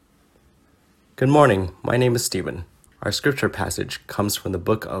Good morning. My name is Stephen. Our scripture passage comes from the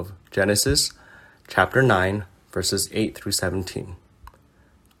book of Genesis, chapter 9, verses 8 through 17.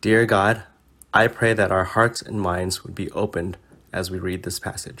 Dear God, I pray that our hearts and minds would be opened as we read this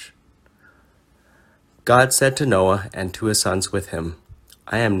passage. God said to Noah and to his sons with him,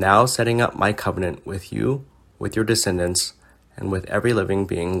 I am now setting up my covenant with you, with your descendants, and with every living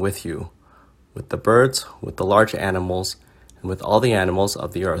being with you, with the birds, with the large animals, and with all the animals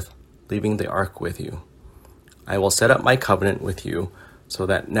of the earth, leaving the ark with you. I will set up my covenant with you, so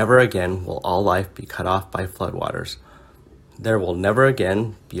that never again will all life be cut off by floodwaters. There will never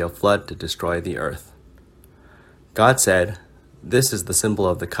again be a flood to destroy the earth. God said, This is the symbol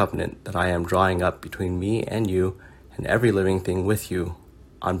of the covenant that I am drawing up between me and you and every living thing with you,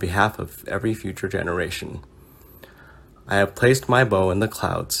 on behalf of every future generation. I have placed my bow in the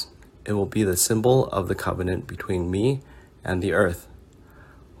clouds. It will be the symbol of the covenant between me and the earth.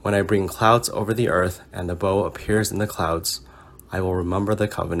 When I bring clouds over the earth and the bow appears in the clouds, I will remember the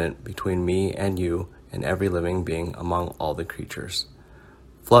covenant between me and you and every living being among all the creatures.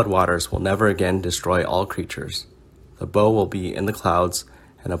 Floodwaters will never again destroy all creatures. The bow will be in the clouds,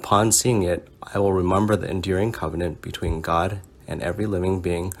 and upon seeing it, I will remember the enduring covenant between God and every living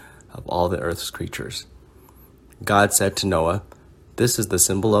being of all the earth's creatures. God said to Noah, This is the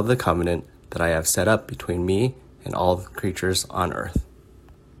symbol of the covenant that I have set up between me and all the creatures on earth.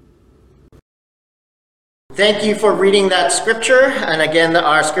 Thank you for reading that scripture. And again,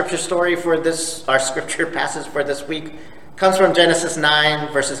 our scripture story for this, our scripture passage for this week comes from Genesis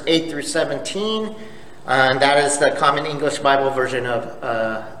 9, verses 8 through 17. And that is the Common English Bible version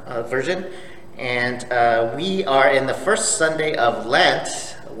And we are in the first Sunday of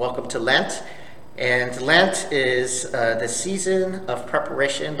Lent. Welcome to Lent. And Lent is the season of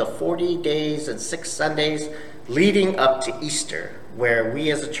preparation, the 40 days and 6 Sundays leading up to Easter, where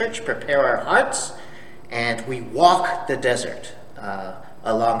we as a church prepare our hearts and we walk the desert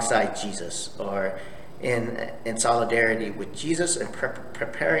alongside Jesus, or in solidarity with Jesus, and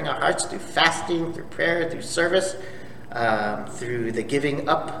preparing our hearts through fasting, through prayer, through service, through the giving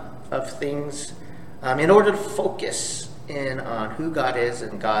up of things, in order to focus in on who God is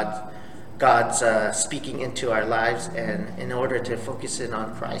and God's speaking into our lives, and in order to focus in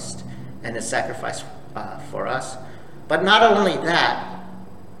on Christ and his sacrifice for us. But not only that,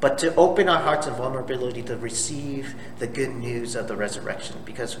 but to open our hearts and vulnerability to receive the good news of the resurrection,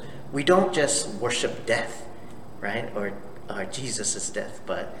 because we don't just worship death, right, or Jesus' death,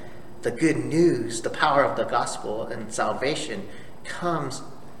 but the good news, the power of the gospel and salvation comes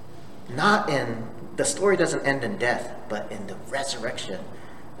not in, the story doesn't end in death, but in the resurrection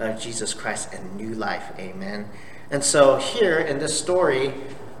of Jesus Christ and new life. Amen. And so here in this story,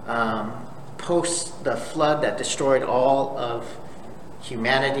 post the flood that destroyed all of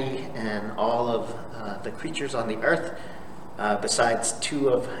humanity and all of the creatures on the earth, besides 2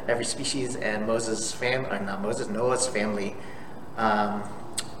 of every species and Noah's family,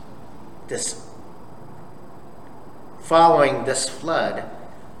 following this flood,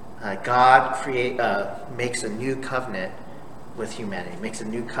 God makes a new covenant with humanity, makes a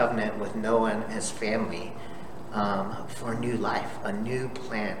new covenant with Noah and his family for a new life, a new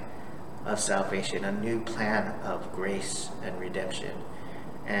plan of salvation, a new plan of grace and redemption.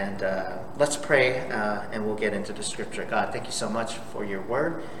 And let's pray, and we'll get into the scripture. God, thank you so much for your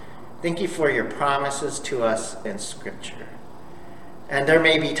word. Thank you for your promises to us in scripture. And there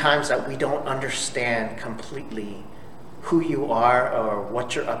may be times that we don't understand completely who you are, or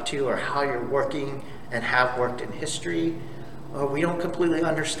what you're up to, or how you're working and have worked in history, or we don't completely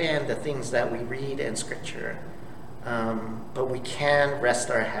understand the things that we read in scripture. But we can rest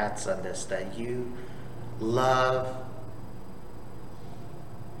our hats on this, that you love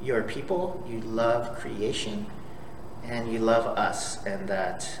your people, you love creation, and you love us, and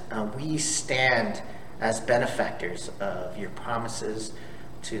that we stand as benefactors of your promises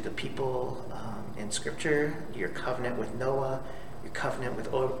to the people in scripture, your covenant with Noah, your covenant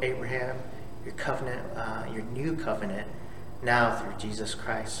with Abraham, your covenant, your new covenant now through Jesus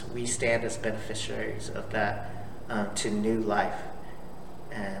Christ. We stand as beneficiaries of that to new life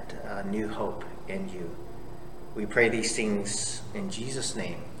and new hope in you. We pray these things in Jesus'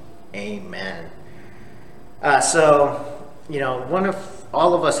 name. Amen. So,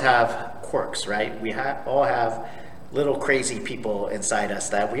 all of us have quirks, right? We all have little crazy people inside us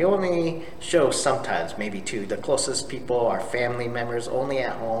that we only show sometimes, maybe to the closest people, our family members, only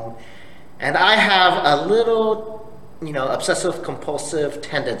at home. And I have a little, obsessive compulsive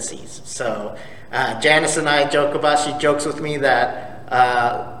tendencies. So Janice and I joke about, she jokes with me that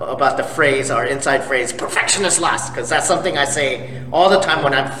about the phrase, our inside phrase, perfectionist lust, because that's something I say all the time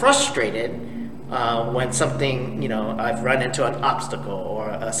when I'm frustrated when something, I've run into an obstacle or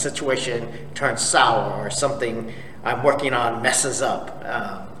a situation turns sour or something I'm working on messes up.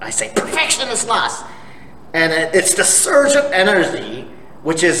 I say, perfection is lost. And it's the surge of energy,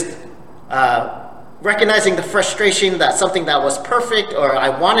 which is recognizing the frustration that something that was perfect or I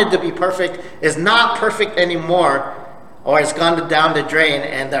wanted to be perfect is not perfect anymore, or it's gone down the drain,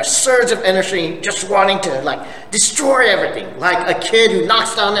 and the surge of energy just wanting to destroy everything, like a kid who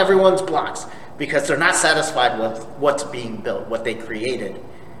knocks down everyone's blocks because they're not satisfied with what's being built, what they created.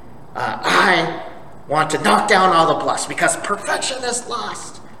 I want to knock down all the blocks because perfection is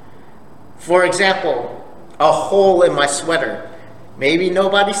lost. For example, a hole in my sweater. Maybe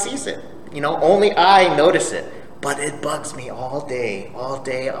nobody sees it. Only I notice it. But it bugs me all day.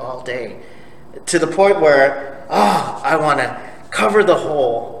 To the point where, I want to cover the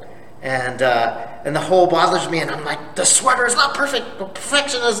hole. And the hole bothers me. And I'm like, the sweater is not perfect. The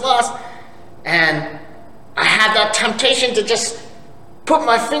perfection is lost. And I had that temptation to just put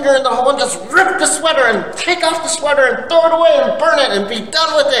my finger in the hole and just rip the sweater and take off the sweater and throw it away and burn it and be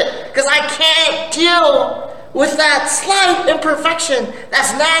done with it. Because I can't deal with that slight imperfection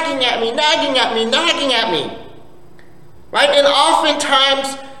that's nagging at me. Right? And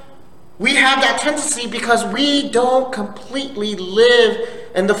oftentimes we have that tendency because we don't completely live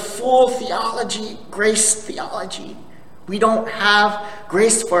in the full theology, grace theology. We don't have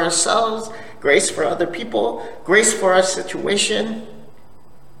grace for ourselves, grace for other people, grace for our situation.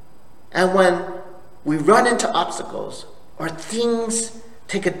 And when we run into obstacles or things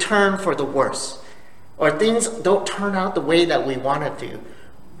take a turn for the worse, or things don't turn out the way that we want it to,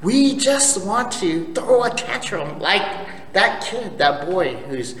 we just want to throw a tantrum like that kid, that boy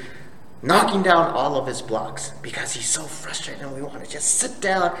who's knocking down all of his blocks because he's so frustrated, and we want to just sit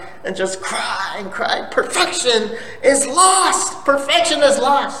down and just cry and cry. Perfection is lost. Perfection is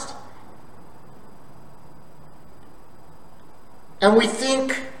lost. And we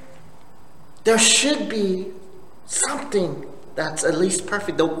think there should be something that's at least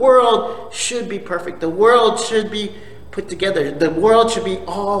perfect. The world should be perfect. The world should be put together. The world should be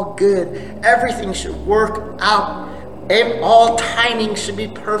all good. Everything should work out. All timing should be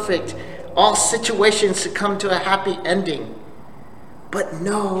perfect. All situations should come to a happy ending. But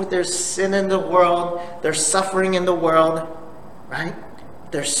no, there's sin in the world. There's suffering in the world, right?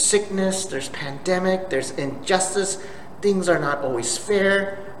 There's sickness. There's pandemic. There's injustice. Things are not always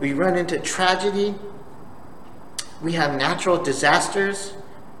fair. We run into tragedy. We have natural disasters.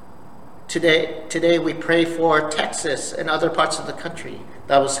 Today we pray for Texas and other parts of the country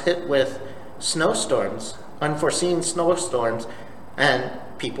that was hit with snowstorms, unforeseen snowstorms, and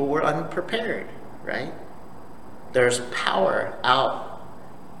people were unprepared, right? There's power out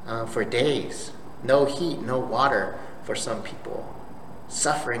for days. No heat, no water for some people.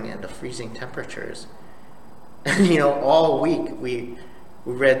 Suffering in the freezing temperatures. And all week we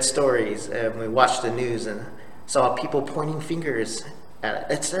read stories and we watched the news and saw people pointing fingers at it.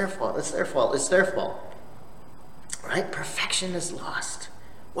 It's their fault. Right? Perfection is lost.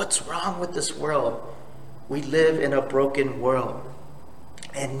 What's wrong with this world? We live in a broken world.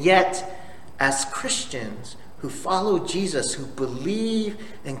 And yet, as Christians who follow Jesus, who believe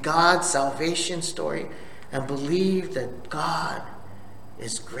in God's salvation story, and believe that God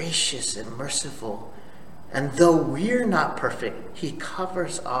is gracious and merciful, and though we're not perfect, he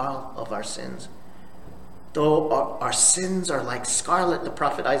covers all of our sins. Though our sins are like scarlet, the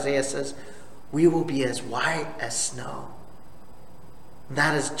prophet Isaiah says, we will be as white as snow.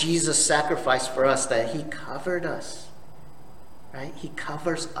 That is Jesus' sacrifice for us, that he covered us. Right? He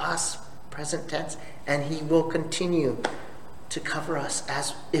covers us, present tense, and he will continue to cover us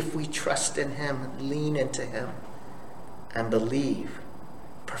as if we trust in him, lean into him, and believe.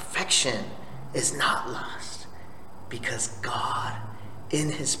 Perfection is not lost because God,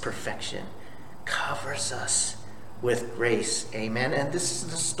 in his perfection, covers us with grace. Amen. And this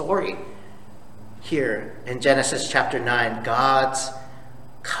is the story here in Genesis chapter 9, God's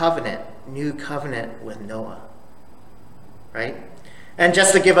covenant, new covenant with Noah. Right? And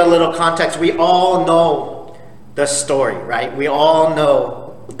just to give a little context, we all know the story, right? We all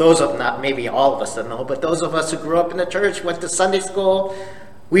know, not maybe all of us don't know, but those of us who grew up in the church, went to Sunday school,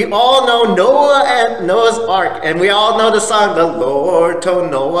 we all know Noah and Noah's Ark, and we all know the song, the Lord told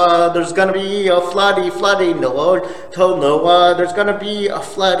Noah there's going to be a floody. The Lord told Noah there's going to be a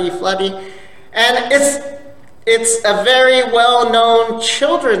floody. And it's a very well-known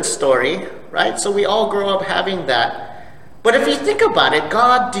children's story, right? So we all grow up having that. But if you think about it,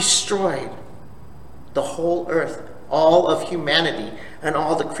 God destroyed the whole earth, all of humanity, and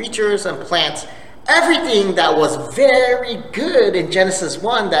all the creatures and plants. Everything that was very good in Genesis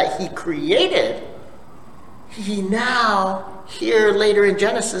 1 that he created he now, here later in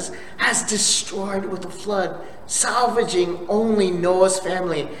Genesis, has destroyed with a flood, salvaging only Noah's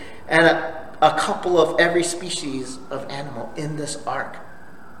family and a couple of every species of animal in this ark.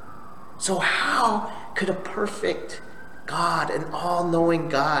 So how could a perfect God, an all-knowing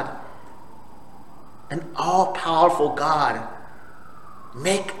God, an all-powerful God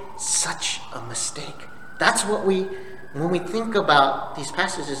make such a mistake? That's what when we think about these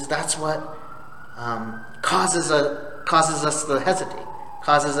passages, that's what causes us to hesitate,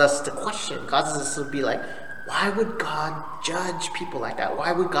 causes us to question, causes us to be like, why would God judge people like that?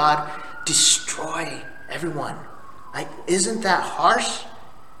 Why would God destroy everyone? Like, isn't that harsh?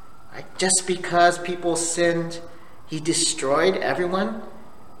 Like, just because people sinned, he destroyed everyone?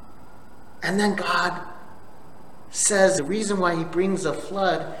 And then God says the reason why he brings a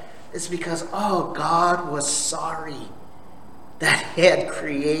flood is because, God was sorry that he had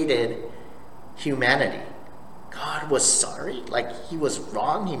created humanity. God was sorry? Like, he was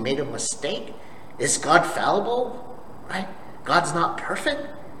wrong? He made a mistake? Is God fallible? Right? God's not perfect?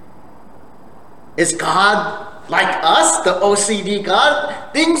 Is God like us, the OCD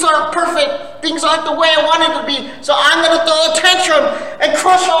God? Things aren't perfect. Things aren't the way I want it to be. So I'm going to throw a tantrum and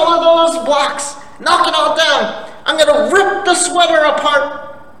crush all of those blocks. Knock it all down. I'm going to rip the sweater apart.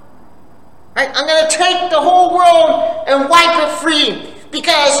 Right? I'm going to take the whole world and wipe it free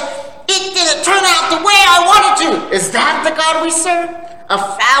because it didn't turn out the way I wanted to. Is that the God we serve? A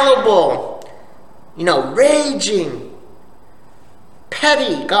fallible, raging,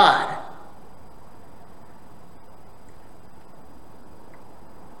 petty God.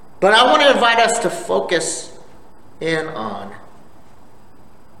 But I want to invite us to focus in on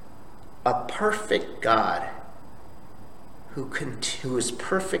a perfect God who is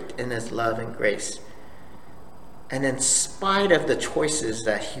perfect in his love and grace. And in spite of the choices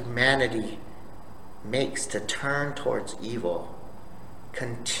that humanity makes to turn towards evil,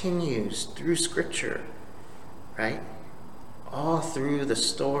 continues through Scripture, right? All through the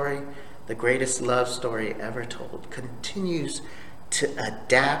story, the greatest love story ever told, continues to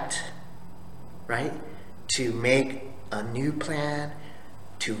adapt, right? To make a new plan,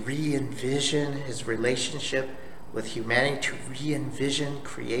 to re-envision his relationship with humanity, to re-envision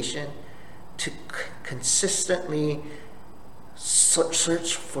creation, to consistently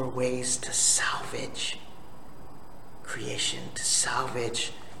search for ways to salvage creation, to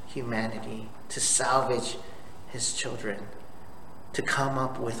salvage humanity, to salvage his children, to come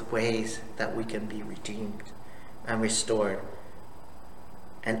up with ways that we can be redeemed and restored.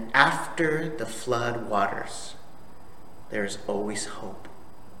 And after the flood waters, there's always hope.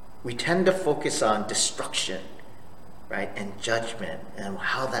 We tend to focus on destruction, right, and judgment, and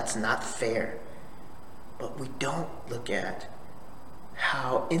how that's not fair. But we don't look at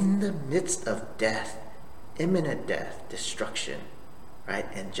how in the midst of death, imminent death, destruction, right,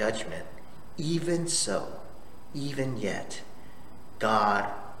 and judgment, even so, even yet,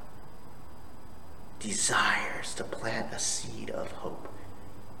 God desires to plant a seed of hope,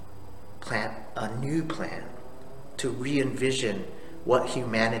 plant a new plan to re-envision what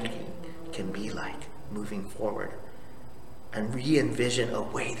humanity can be like moving forward, and re-envision a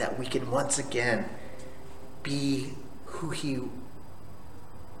way that we can once again be who he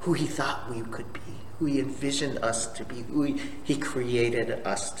thought we could be, who he envisioned us to be, who he created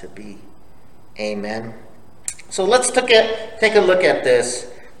us to be. Amen. So let's take a look at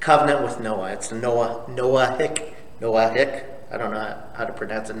this covenant with Noah. It's the Noahic. I don't know how to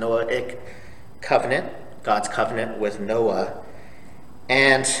pronounce it. Noahic covenant, God's covenant with Noah.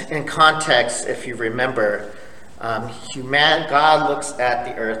 And in context, if you remember, God looks at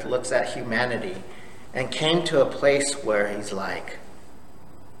the earth, looks at humanity, and came to a place where he's like,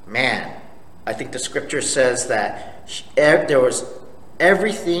 man, I think the scripture says that there was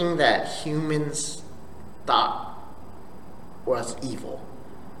everything that humans thought was evil.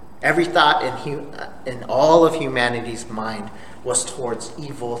 Every thought in all of humanity's mind was towards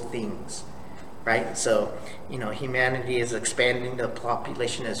evil things, right? So, humanity is expanding, the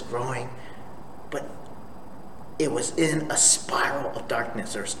population is growing, but it was in a spiral of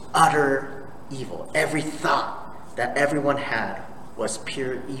darkness. There's utter evil. Every thought that everyone had was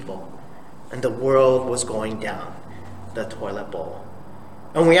pure evil, and the world was going down the toilet bowl.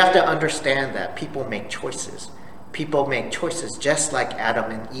 And we have to understand that people make choices. People make choices just like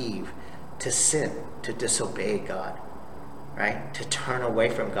Adam and Eve to sin, to disobey God, right? To turn away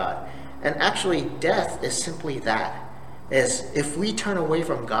from God. And actually, death is simply that. Is if we turn away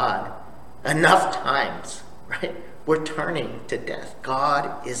from God enough times, right, we're turning to death.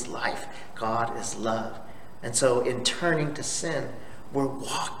 God is life. God is love. And so in turning to sin, we're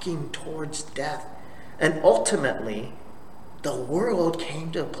walking towards death. And ultimately, the world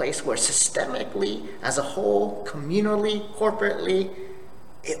came to a place where systemically, as a whole, communally, corporately,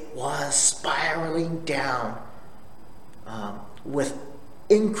 it was spiraling down with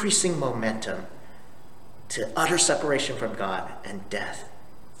increasing momentum to utter separation from God and death.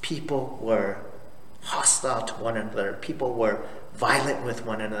 People were hostile to one another. People were violent with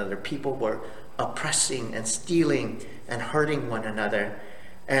one another. People were oppressing and stealing and hurting one another.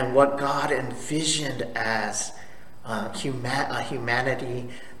 And what God envisioned as a humanity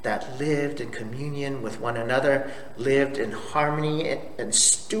that lived in communion with one another, lived in harmony and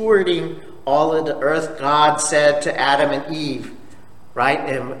stewarding all of the earth, God said to Adam and Eve, right,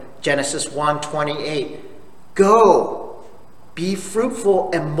 in Genesis 1:28, go, be fruitful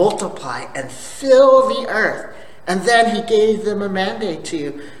and multiply and fill the earth. And then he gave them a mandate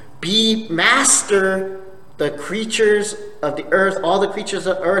to be master the creatures of the earth, all the creatures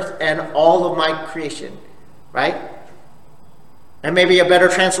of earth, and all of my creation, right? And maybe a better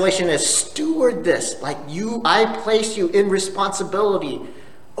translation is steward this. Like I place you in responsibility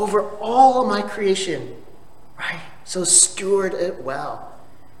over all of my creation, right? So steward it well.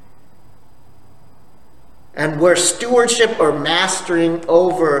 And where stewardship or mastering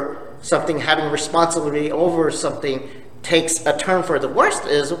over something, having responsibility over something takes a turn for the worst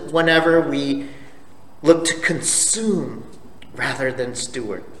is whenever we look to consume rather than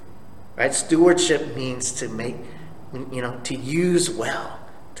steward, right? Stewardship means to make, to use well,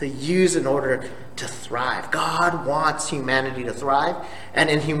 to use in order to thrive. God wants humanity to thrive, and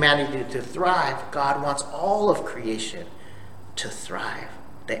in humanity to thrive, God wants all of creation to thrive.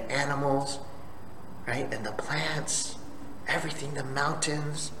 The animals, right, and the plants, everything, the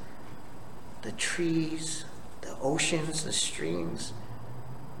mountains, the trees, the oceans, the streams,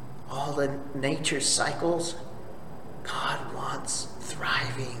 all the nature cycles. God wants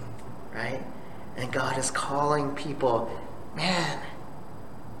thriving, right? And God is calling people, man,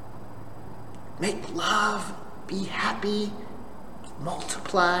 make love, be happy,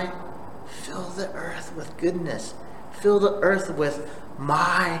 multiply, fill the earth with goodness, fill the earth with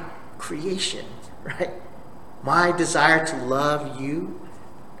my creation, right? My desire to love you,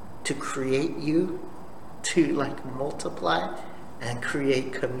 to create you, to multiply and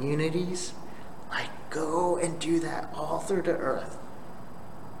create communities. Go and do that all through the earth.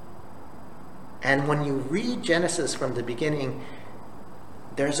 And when you read Genesis from the beginning,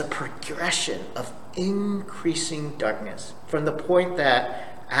 there's a progression of increasing darkness from the point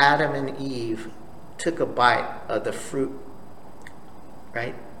that Adam and Eve took a bite of the fruit,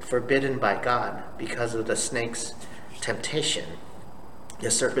 right, forbidden by God because of the snake's temptation, the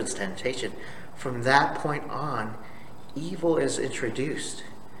serpent's temptation. From that point on, evil is introduced.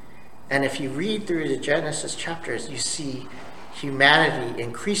 And if you read through the Genesis chapters, you see humanity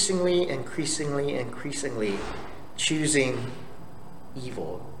increasingly choosing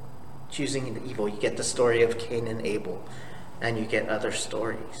evil. Choosing the evil. You get the story of Cain and Abel, and you get other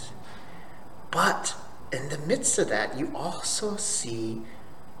stories. But in the midst of that, you also see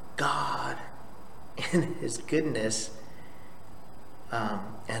God in his goodness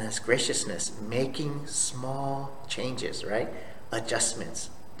and his graciousness making small changes, right? Adjustments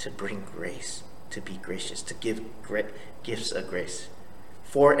to bring grace, to be gracious, to give gifts of grace.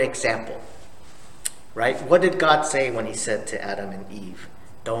 For example, right? What did God say when he said to Adam and Eve,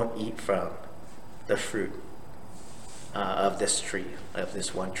 don't eat from the fruit of this tree, of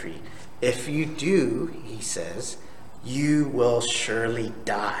this one tree? If you do, he says, you will surely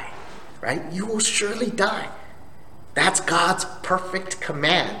die, right? You will surely die. That's God's perfect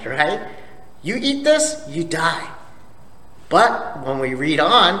command, right? You eat this, you die. But when we read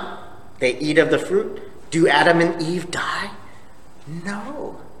on, they eat of the fruit. Do Adam and Eve die?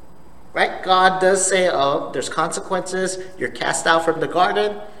 No. Right? God does say, oh, there's consequences. You're cast out from the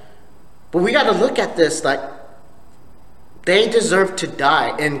garden. But we got to look at this like they deserve to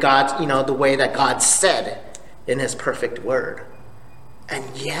die in God's, the way that God said in his perfect word. And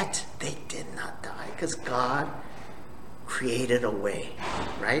yet they did not die because God created a way,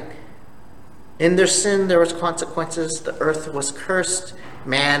 right? In their sin, there was consequences. The earth was cursed.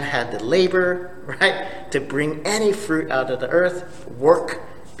 Man had to labor, right, to bring any fruit out of the earth. Work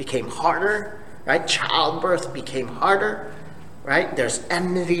became harder, right? Childbirth became harder, right? There's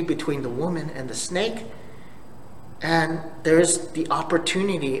enmity between the woman and the snake. And there's the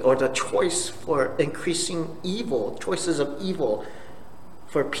opportunity or the choice for increasing evil, choices of evil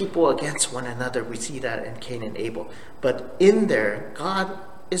for people against one another. We see that in Cain and Abel. But in there, God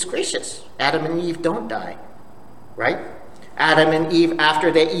is gracious. Adam and Eve don't die, right? Adam and Eve,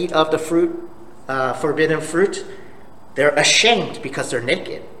 after they eat of the fruit, forbidden fruit, they're ashamed because they're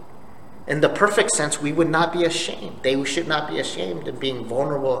naked. In the perfect sense, we would not be ashamed. They should not be ashamed of being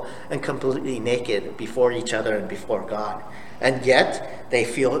vulnerable and completely naked before each other and before God. And yet,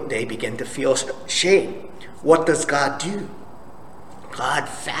 they begin to feel shame. What does God do? God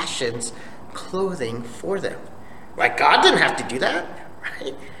fashions clothing for them. Right? God didn't have to do that,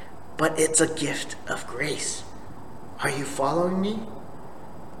 right? But it's a gift of grace. Are you following me?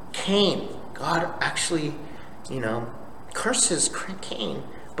 Cain, God actually, curses Cain,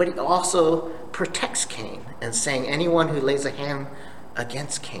 but he also protects Cain and saying anyone who lays a hand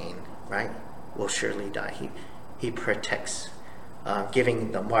against Cain, right, will surely die. He protects,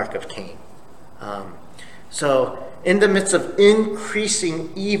 giving the mark of Cain. So in the midst of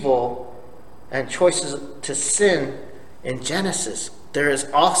increasing evil and choices to sin in Genesis, there is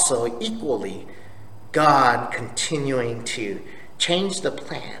also equally God continuing to change the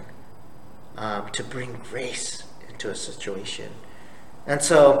plan to bring grace into a situation. And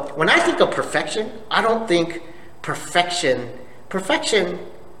so when I think of perfection, I don't think perfection,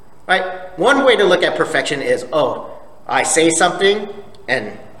 right? One way to look at perfection is, I say something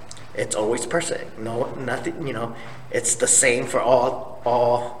and it's always perfect. No, nothing, it's the same for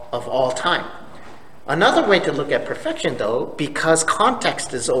all time. Another way to look at perfection, though, because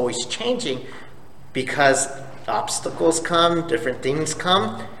context is always changing, because obstacles come, different things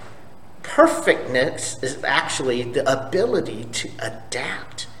come, perfectness is actually the ability to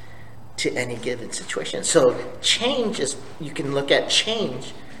adapt to any given situation. So you can look at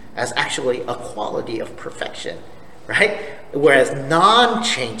change as actually a quality of perfection, right? Whereas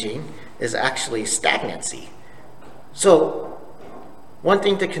non-changing is actually stagnancy. So one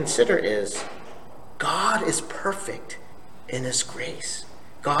thing to consider is God is perfect in his grace.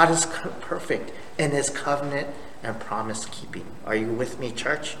 God is perfect in his covenant and promise keeping. Are you with me,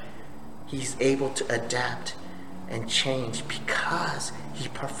 church? He's able to adapt and change because he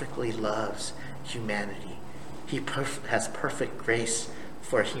perfectly loves humanity. He has perfect grace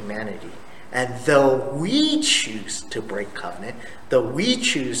for humanity. And though we choose to break covenant, though we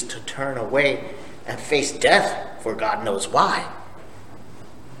choose to turn away and face death for God knows why,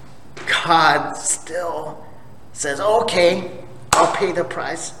 God still says, okay, I'll pay the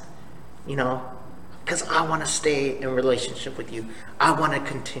price, because I want to stay in relationship with you. I want to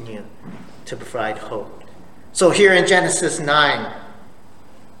continue to provide hope. So here in Genesis 9,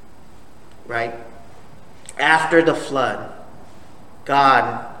 right, after the flood,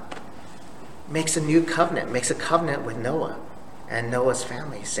 God makes a new covenant, makes a covenant with Noah and Noah's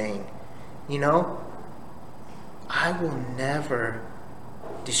family, saying, I will never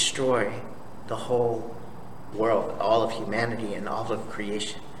destroy the whole world, all of humanity and all of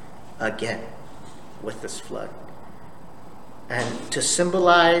creation again with this flood. And to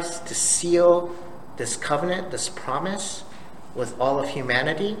symbolize, to seal this covenant, this promise with all of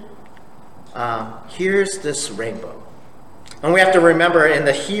humanity, here's this rainbow. And we have to remember, in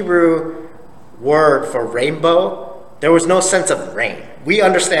the Hebrew word for rainbow, there was no sense of rain. We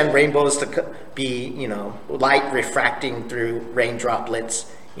understand rainbows to be, light refracting through rain droplets,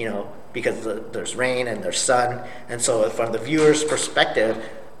 because there's rain and there's sun. And so from the viewer's perspective,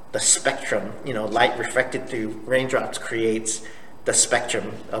 the spectrum, light reflected through raindrops creates the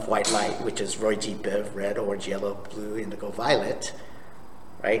spectrum of white light, which is Roy G. Biv, red, orange, yellow, blue, indigo, violet,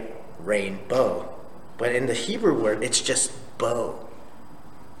 right? Rainbow. But in the Hebrew word, it's just bow,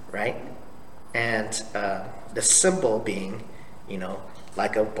 right? And the symbol being,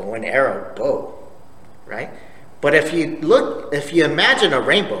 like a bow and arrow, bow, right? But if you imagine a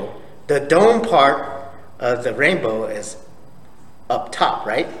rainbow, the dome part of the rainbow is up top,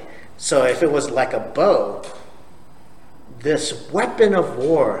 right? So if it was like a bow, this weapon of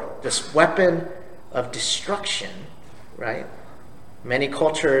war, this weapon of destruction, right? Many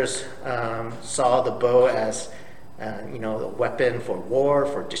cultures saw the bow as, the weapon for war,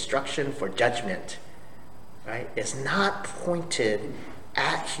 for destruction, for judgment, right? It's not pointed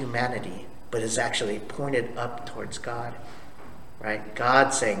at humanity, but is actually pointed up towards God, right?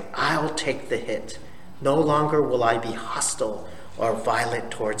 God saying, I'll take the hit. No longer will I be hostile or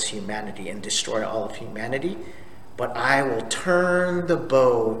violent towards humanity and destroy all of humanity, but I will turn the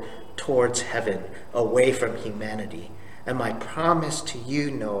bow towards heaven, away from humanity. And my promise to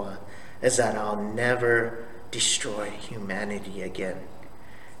you, Noah, is that I'll never destroy humanity again.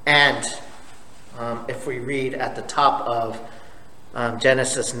 And if we read at the top of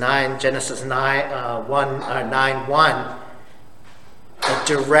Genesis 9, 9:1, it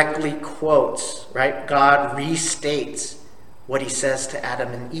directly quotes, right? God restates what he says to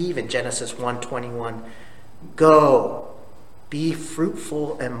Adam and Eve in Genesis 1:21. Go, be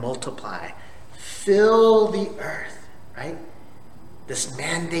fruitful and multiply, fill the earth, right? this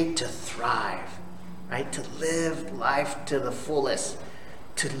mandate to thrive, right? To live life to the fullest,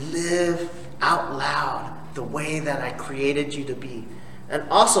 to live out loud the way that I created you to be. And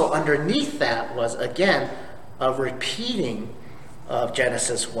also underneath that was, again, a repeating of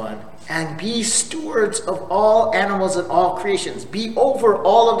Genesis 1. And be stewards of all animals and all creations. Be over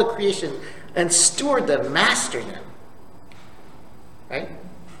all of the creation and steward them, master them. Right?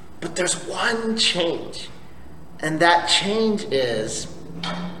 But there's one change. And that change is,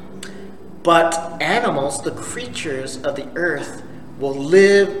 but animals, the creatures of the earth, will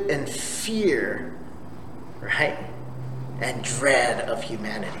live in fear, right? And dread of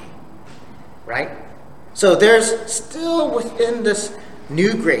humanity, right? So there's still within this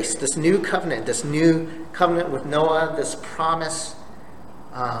new grace, this new covenant with Noah, this promise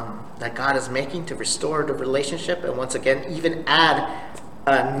that God is making to restore the relationship, and once again, even add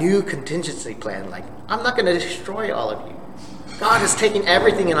a new contingency plan. Like, I'm not going to destroy all of you. God is taking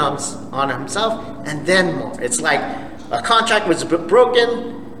everything on himself, and then more. It's like a contract was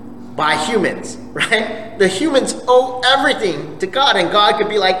broken by humans, right? The humans owe everything to God, and God could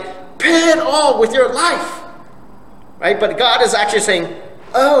be like, pay it all with your life, right? But God is actually saying,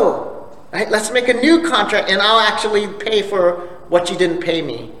 oh, right, let's make a new contract, and I'll actually pay for what you didn't pay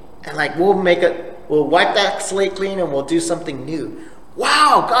me. And like, we'll wipe that slate clean, and we'll do something new.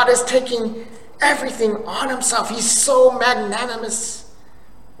 Wow, God is taking everything on himself. He's so magnanimous,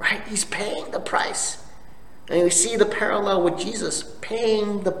 right? He's paying the price. And we see the parallel with Jesus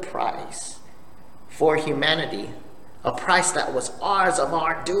paying the price for humanity, a price that was ours of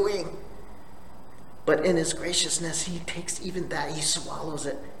our doing. But in his graciousness, he takes even that, he swallows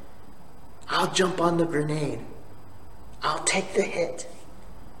it. I'll jump on the grenade. I'll take the hit.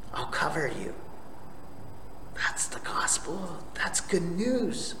 I'll cover you. That's the gospel. That's good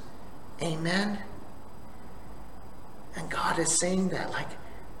news. Amen. And God is saying that, like,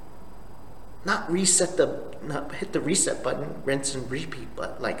 not hit the reset button, rinse and repeat,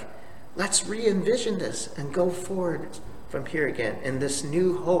 but like, let's re-envision this and go forward from here again in this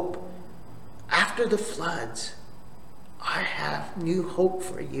new hope. After the floods, I have new hope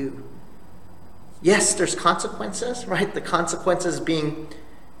for you. Yes, there's consequences, right? The consequences being,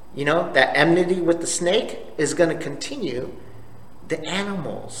 that enmity with the snake is going to continue. The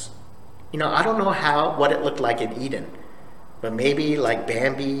animals, I don't know what it looked like in Eden, but maybe like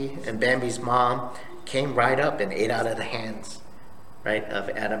Bambi and Bambi's mom came right up and ate out of the hands, right, of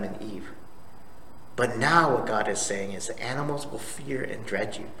Adam and Eve. But now what God is saying is the animals will fear and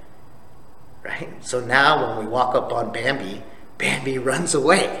dread you, right? So now when we walk up on Bambi, Bambi runs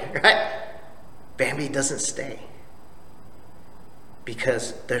away, right? Bambi doesn't stay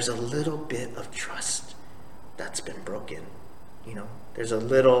because there's a little bit of trust that's been broken. There's a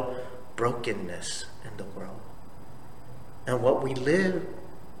little brokenness in the world. And what we live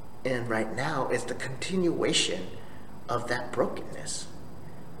in right now is the continuation of that brokenness.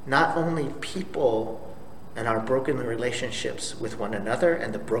 Not only people and our broken relationships with one another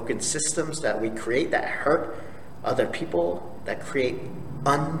and the broken systems that we create that hurt other people, that create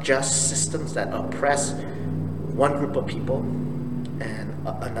unjust systems that oppress one group of people and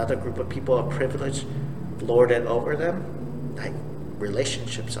another group of people of privilege lord it over them. Like,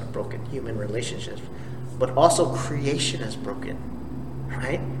 relationships are broken, human relationships, but also creation is broken,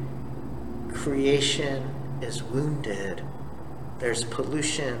 right? Creation is wounded. There's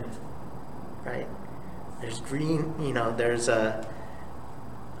pollution, right? There's there's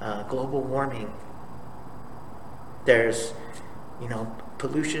global warming. There's,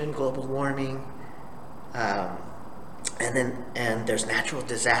 pollution, global warming, and there's natural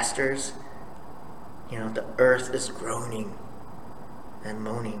disasters. The earth is groaning and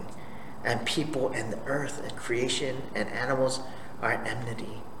moaning, and people and the earth and creation and animals are at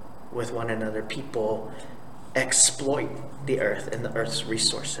enmity with one another. People exploit the earth and the earth's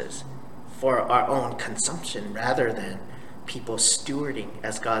resources for our own consumption rather than people stewarding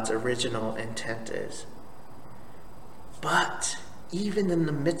as God's original intent is. But even in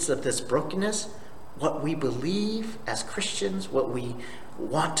the midst of this brokenness, what we believe as Christians, what we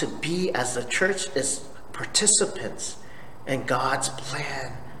want to be as the church, is participants in God's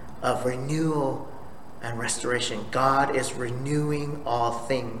plan of renewal and restoration. God is renewing all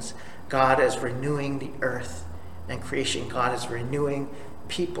things. God is renewing the earth and creation. God is renewing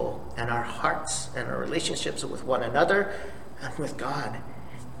people and our hearts and our relationships with one another and with God.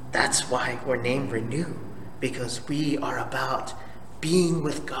 That's why we're named Renew, because we are about being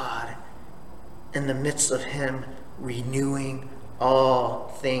with God in the midst of him renewing all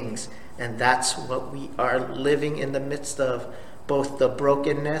things. And that's what we are living in the midst of, both the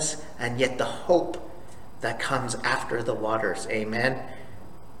brokenness and yet the hope that comes after the waters. Amen.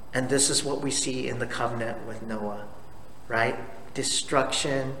 And this is what we see in the covenant with Noah, right?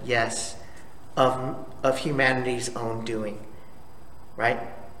 Destruction, yes, of humanity's own doing, right?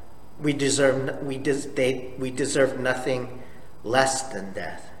 We deserve nothing less than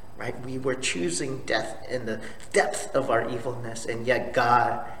death, right? We were choosing death in the depth of our evilness, and yet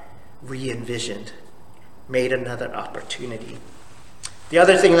God re-envisioned, made another opportunity. The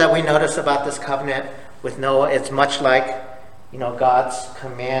other thing that we notice about this covenant with Noah, it's much like, God's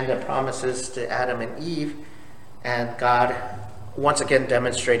command and promises to Adam and Eve, and God once again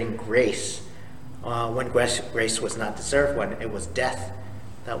demonstrating grace when grace was not deserved, when it was death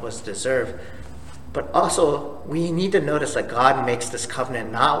that was deserved. But also, we need to notice that God makes this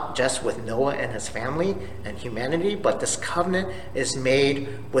covenant not just with Noah and his family and humanity, but this covenant is made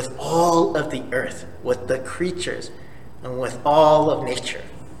with all of the earth, with the creatures, and with all of nature,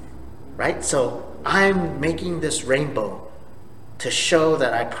 right? So I'm making this rainbow to show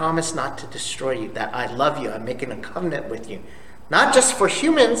that I promise not to destroy you, that I love you. I'm making a covenant with you, not just for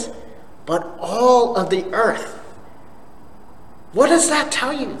humans, but all of the earth. What does that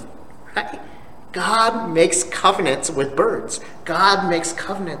tell you, right? God makes covenants with birds. God makes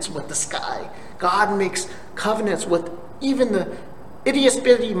covenants with the sky. God makes covenants with even the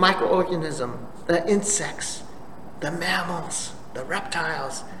itty-bitty microorganism, the insects, the mammals, the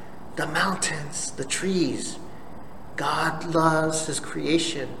reptiles, the mountains, the trees. God loves his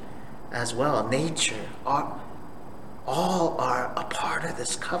creation as well. Nature, all are a part of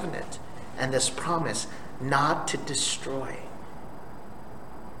this covenant and this promise not to destroy.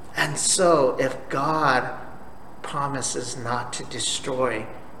 And so if God promises not to destroy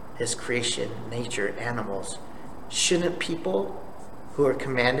his creation, nature, animals, shouldn't people who are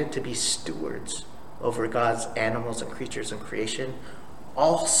commanded to be stewards over God's animals and creatures and creation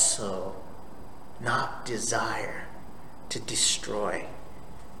also not desire to destroy,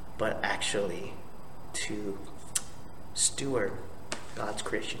 but actually to steward God's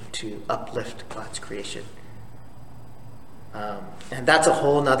creation, to uplift God's creation? And that's a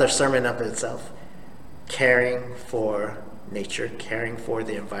whole nother sermon of itself. Caring for nature, caring for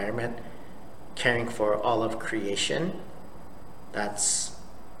the environment, caring for all of creation. That's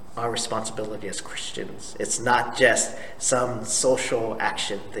our responsibility as Christians. It's not just some social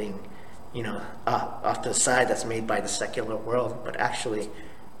action thing, off to the side that's made by the secular world, but actually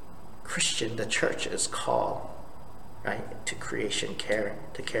the church is called, right, to creation care,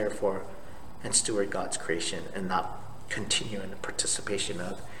 to care for and steward God's creation, and not continue in the participation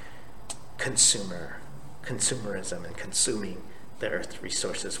of consumerism and consuming the earth's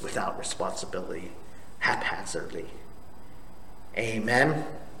resources without responsibility, haphazardly. Amen.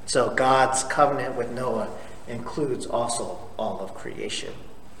 So God's covenant with Noah includes also all of creation.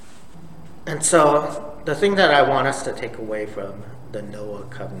 And so the thing that I want us to take away from the Noah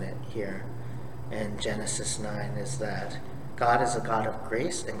covenant here in Genesis 9 is that God is a God of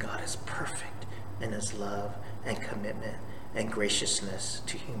grace, and God is perfect in his love and commitment and graciousness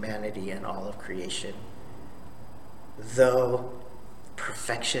to humanity and all of creation. Though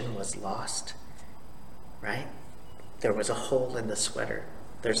perfection was lost, right? There was a hole in the sweater.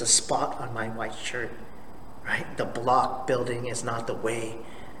 There's a spot on my white shirt, right? The block building is not the way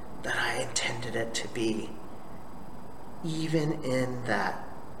that I intended it to be. Even in that,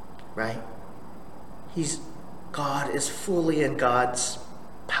 right? God is fully in God's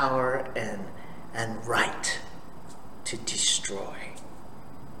power and right to destroy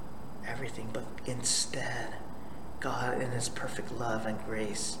everything. But instead, God in his perfect love and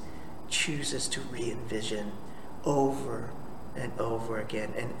grace chooses to re-envision over and over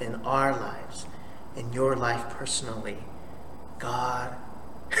again. And in our lives, in your life personally, God,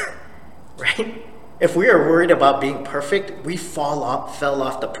 right? If we are worried about being perfect, we fell off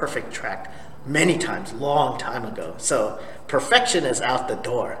the perfect track many times, long time ago. So perfection is out the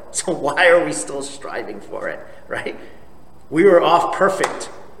door. So why are we still striving for it, right? We were off perfect,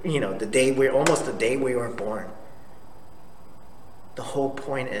 the day we were born. The whole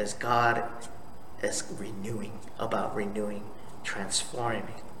point is God is renewing, transforming,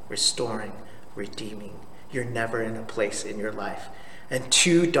 restoring, redeeming. You're never in a place in your life and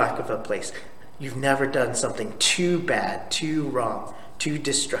too dark of a place. You've never done something too bad, too wrong, too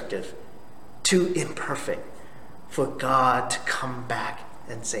destructive, too imperfect for God to come back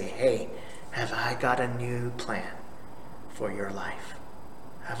and say, hey, have I got a new plan for your life?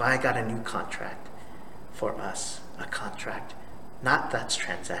 Have I got a new contract for us? A contract not that's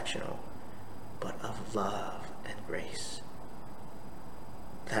transactional, but of love and grace.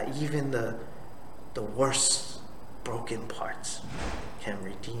 That even the worst broken parts can be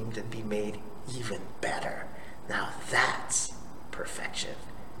redeemed and be made even better. Now that's perfection.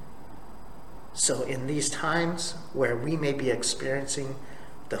 So in these times where we may be experiencing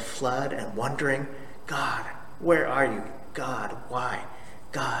the flood and wondering, God, where are you? God, why?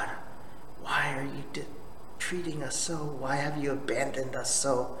 God, why are you treating us so? Why have you abandoned us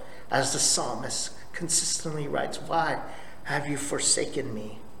so? As the psalmist consistently writes, why have you forsaken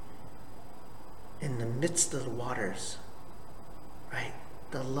me? In the midst of the waters, right?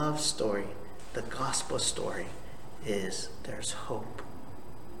 The love story, the gospel story is there's hope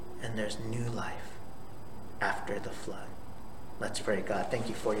and there's new life after the flood. Let's pray. God, thank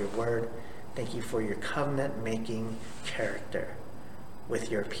you for your word. Thank you for your covenant-making character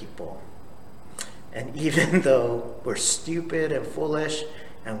with your people. And even though we're stupid and foolish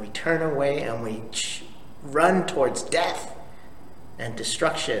and we turn away and we run towards death and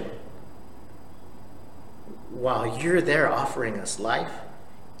destruction, while you're there offering us life,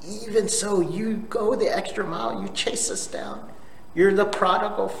 even so you go the extra mile, you chase us down. You're the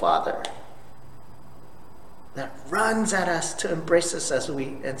prodigal father that runs at us to embrace us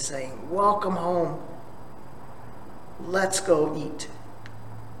and saying, welcome home. Let's go eat.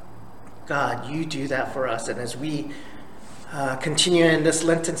 God, you do that for us. And as we continue in this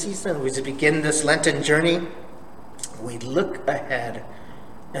Lenten season, we begin this Lenten journey, we look ahead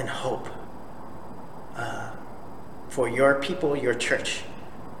and hope for your people, your church,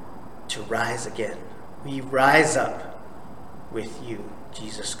 to rise again. We rise up with you,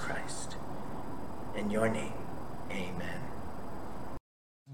 Jesus Christ. In your name, amen.